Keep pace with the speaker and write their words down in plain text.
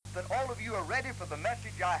That all of you are ready for the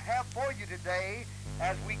message I have for you today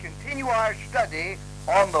as we continue our study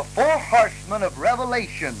on the four horsemen of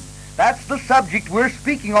Revelation. That's the subject we're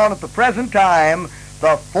speaking on at the present time,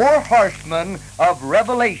 the four horsemen of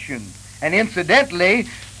Revelation. And incidentally,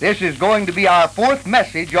 this is going to be our fourth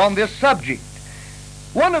message on this subject.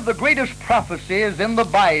 One of the greatest prophecies in the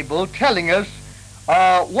Bible telling us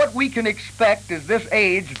what we can expect as this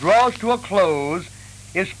age draws to a close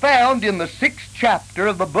is found in the 6th chapter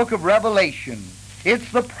of the book of Revelation.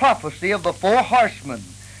 It's the prophecy of the four horsemen.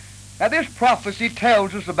 Now, this prophecy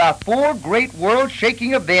tells us about four great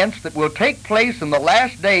world-shaking events that will take place in the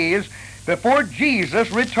last days before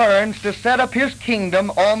Jesus returns to set up his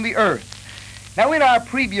kingdom on the earth. Now, in our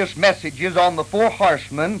previous messages on the four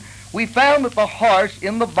horsemen, we found that the horse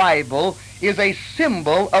in the Bible is a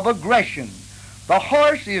symbol of aggression. The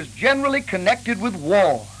horse is generally connected with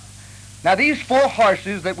war. Now, these four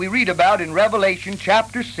horses that we read about in Revelation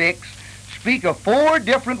chapter 6 speak of four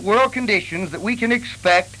different world conditions that we can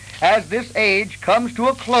expect as this age comes to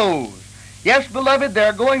a close. Yes, beloved,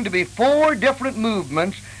 there are going to be four different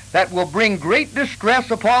movements that will bring great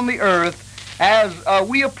distress upon the earth as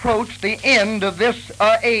we approach the end of this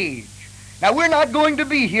age. Now, we're not going to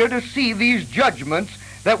be here to see these judgments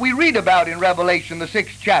that we read about in Revelation, the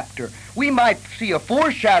 6th chapter. We might see a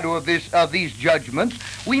foreshadow of these judgments.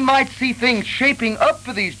 We might see things shaping up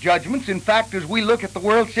for these judgments. In fact, as we look at the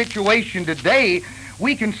world situation today,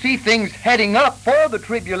 we can see things heading up for the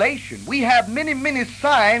tribulation. We have many, many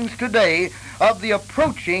signs today of the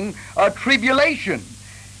approaching tribulation.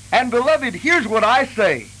 And beloved, here's what I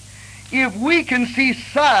say. If we can see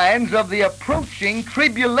signs of the approaching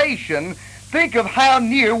tribulation, think of how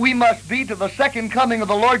near we must be to the second coming of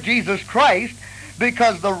the Lord Jesus Christ,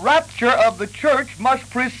 because the rapture of the church must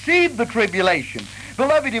precede the tribulation.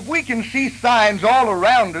 Beloved, if we can see signs all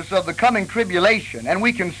around us of the coming tribulation, and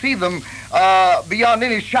we can see them beyond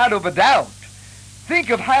any shadow of a doubt, think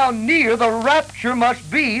of how near the rapture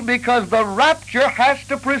must be, because the rapture has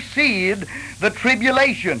to precede the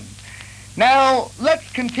tribulation. Now, let's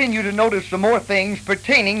continue to notice some more things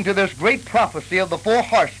pertaining to this great prophecy of the four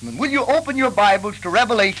horsemen. Will you open your Bibles to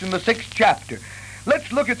Revelation, the 6th chapter?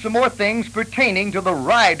 Let's look at some more things pertaining to the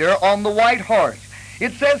rider on the white horse.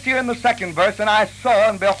 It says here in the 2nd verse, "And I saw,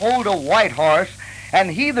 and behold, a white horse,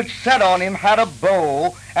 and he that sat on him had a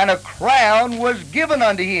bow, and a crown was given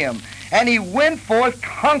unto him. And he went forth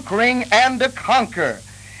conquering and to conquer.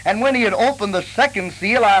 And when he had opened the second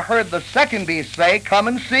seal, I heard the second beast say, Come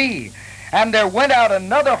and see. And there went out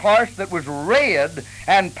another horse that was red,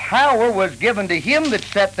 and power was given to him that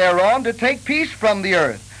sat thereon to take peace from the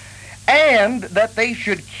earth, and that they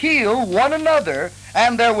should kill one another,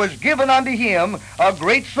 and there was given unto him a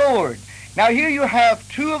great sword." Now here you have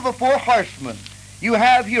two of the four horsemen. You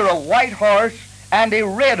have here a white horse and a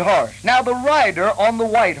red horse. Now the rider on the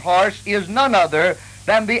white horse is none other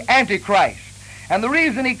than the Antichrist. And the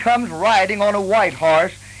reason he comes riding on a white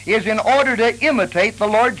horse is in order to imitate the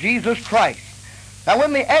Lord Jesus Christ. Now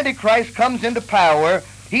when the Antichrist comes into power,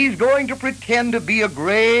 he's going to pretend to be a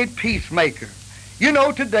great peacemaker. You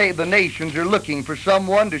know, today the nations are looking for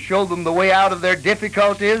someone to show them the way out of their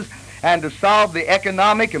difficulties and to solve the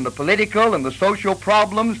economic and the political and the social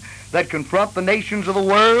problems that confront the nations of the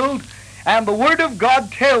world. And the Word of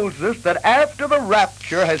God tells us that after the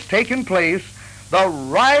rapture has taken place, the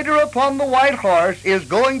rider upon the white horse is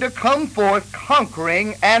going to come forth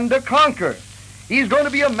conquering and to conquer. He's going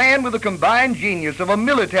to be a man with a combined genius of a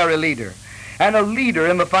military leader and a leader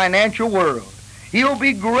in the financial world. He'll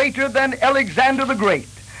be greater than Alexander the Great.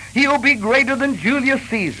 He'll be greater than Julius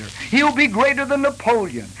Caesar. He'll be greater than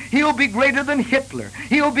Napoleon. He'll be greater than Hitler.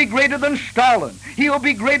 He'll be greater than Stalin. He'll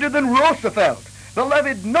be greater than Roosevelt.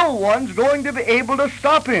 Beloved, no one's going to be able to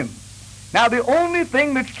stop him. Now, the only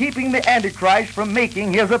thing that's keeping the Antichrist from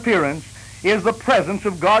making his appearance is the presence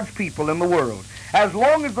of God's people in the world. As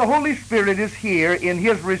long as the Holy Spirit is here in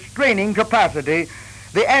his restraining capacity,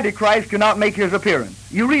 the Antichrist cannot make his appearance.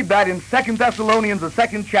 You read that in 2 Thessalonians, the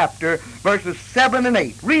 2nd chapter, verses 7 and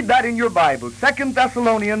 8. Read that in your Bible. 2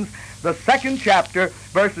 Thessalonians, the 2nd chapter,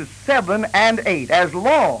 verses 7 and 8.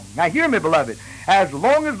 Now hear me, beloved, as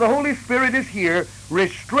long as the Holy Spirit is here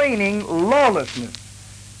restraining lawlessness,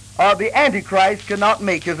 the Antichrist cannot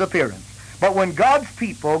make his appearance. But when God's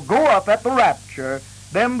people go up at the rapture,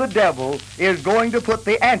 then the devil is going to put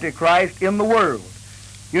the Antichrist in the world.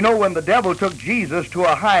 You know, when the devil took Jesus to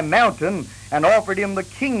a high mountain and offered him the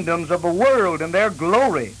kingdoms of the world and their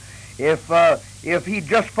glory, if he'd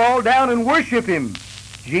just fall down and worship him,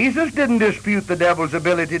 Jesus didn't dispute the devil's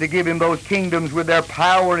ability to give him those kingdoms with their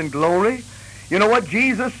power and glory. You know what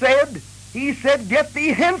Jesus said? He said, "Get thee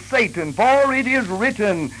hence, Satan, for it is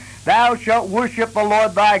written, Thou shalt worship the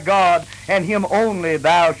Lord thy God, and him only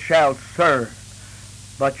thou shalt serve."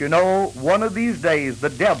 But you know, one of these days the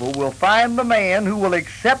devil will find the man who will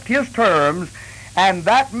accept his terms, and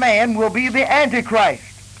that man will be the Antichrist.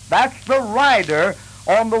 That's the rider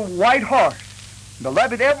on the white horse.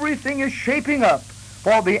 Beloved, everything is shaping up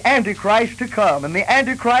for the Antichrist to come, and the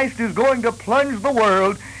Antichrist is going to plunge the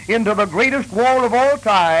world into the greatest war of all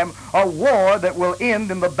time, a war that will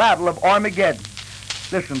end in the battle of Armageddon.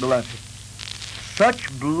 Listen, beloved,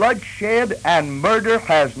 such bloodshed and murder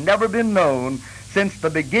has never been known since the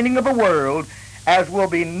beginning of the world as will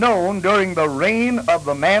be known during the reign of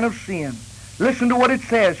the man of sin. Listen to what it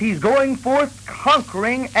says. He's going forth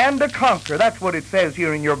conquering and to conquer. That's what it says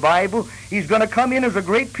here in your Bible. He's going to come in as a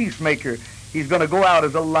great peacemaker. He's going to go out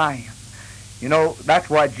as a lion. You know, that's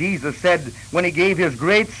why Jesus said when he gave his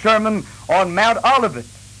great sermon on Mount Olivet,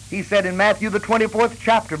 he said in Matthew the 24th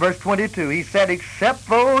chapter, verse 22, he said, "Except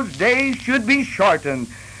those days should be shortened,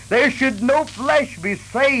 there should no flesh be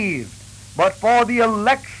saved, but for the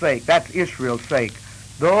elect's sake," that's Israel's sake,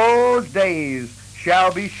 "those days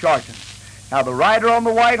shall be shortened." Now the rider on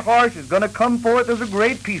the white horse is going to come forth as a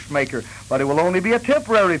great peacemaker, but it will only be a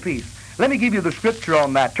temporary peace. Let me give you the scripture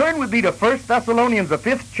on that. Turn with me to 1 Thessalonians, the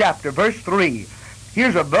 5th chapter, verse 3.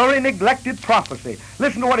 Here's a very neglected prophecy.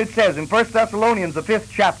 Listen to what it says in 1 Thessalonians, the 5th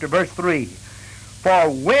chapter, verse 3. "For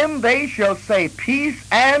when they shall say peace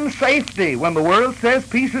and safety," when the world says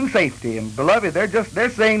peace and safety, and beloved, they're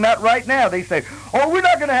saying that right now. They say, "Oh, we're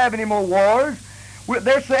not going to have any more wars."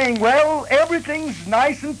 They're saying, well, everything's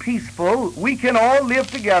nice and peaceful. We can all live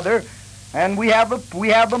together. And we have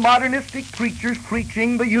the modernistic preachers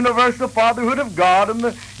preaching the universal fatherhood of God and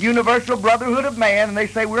the universal brotherhood of man. And they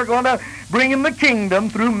say we're going to bring in the kingdom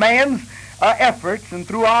through man's efforts and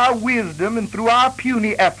through our wisdom and through our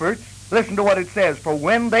puny efforts. Listen to what it says. "For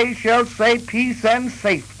when they shall say peace and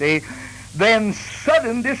safety, then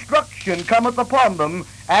sudden destruction cometh upon them,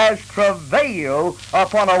 as travail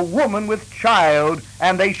upon a woman with child,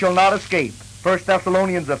 and they shall not escape." 1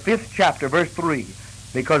 Thessalonians, the 5th chapter, verse 3.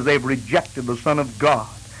 Because they've rejected the Son of God.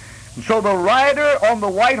 And so the rider on the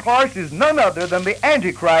white horse is none other than the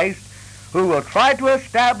Antichrist, who will try to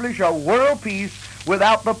establish a world peace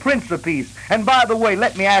without the Prince of Peace. And by the way,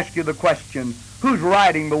 let me ask you the question, who's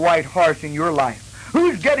riding the white horse in your life?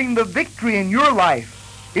 Who's getting the victory in your life?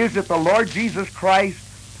 Is it the Lord Jesus Christ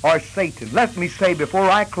or Satan? Let me say before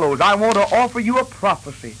I close, I want to offer you a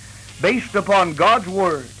prophecy based upon God's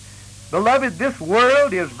Word. Beloved, this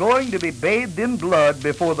world is going to be bathed in blood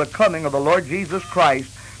before the coming of the Lord Jesus Christ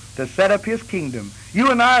to set up his kingdom.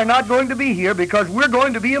 You and I are not going to be here because we're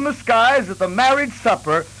going to be in the skies at the marriage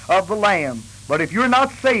supper of the Lamb. But if you're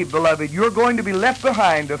not saved, beloved, you're going to be left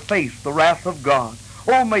behind to face the wrath of God.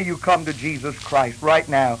 Oh, may you come to Jesus Christ right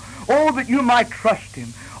now. Oh, that you might trust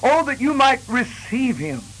him. Oh, that you might receive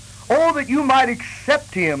him. Oh, that you might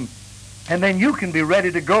accept him. And then you can be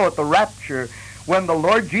ready to go at the rapture when the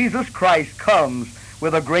Lord Jesus Christ comes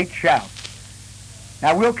with a great shout.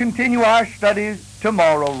 Now we'll continue our studies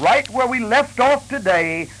tomorrow right where we left off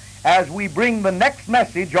today as we bring the next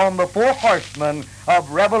message on the four horsemen of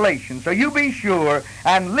Revelation. So you be sure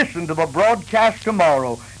and listen to the broadcast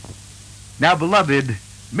tomorrow. Now, beloved,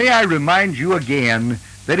 may I remind you again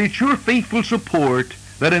that it's your faithful support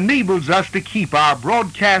that enables us to keep our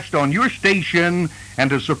broadcast on your station and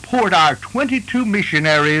to support our 22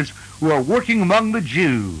 missionaries who are working among the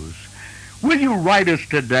Jews. Will you write us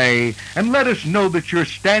today and let us know that you're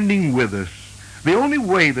standing with us? The only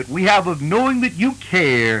way that we have of knowing that you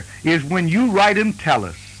care is when you write and tell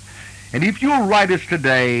us. And if you'll write us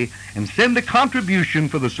today and send a contribution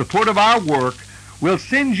for the support of our work, we'll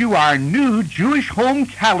send you our new Jewish home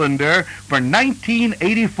calendar for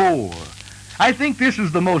 1984. I think this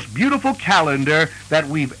is the most beautiful calendar that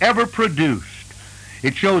we've ever produced.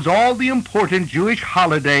 It shows all the important Jewish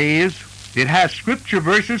holidays. It has scripture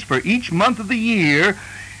verses for each month of the year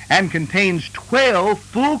and contains 12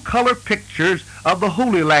 full-color pictures of the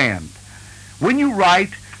Holy Land. When you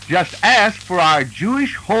write, just ask for our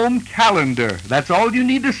Jewish home calendar. That's all you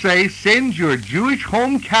need to say. Send your Jewish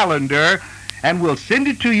home calendar, and we'll send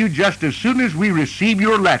it to you just as soon as we receive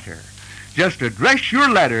your letter. Just address your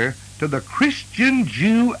letter to the Christian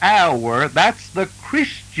Jew Hour. That's the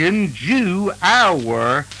Christian Jew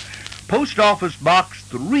Hour, Post Office Box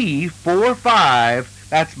 345.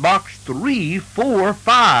 That's Box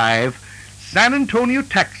 345, San Antonio,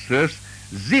 Texas,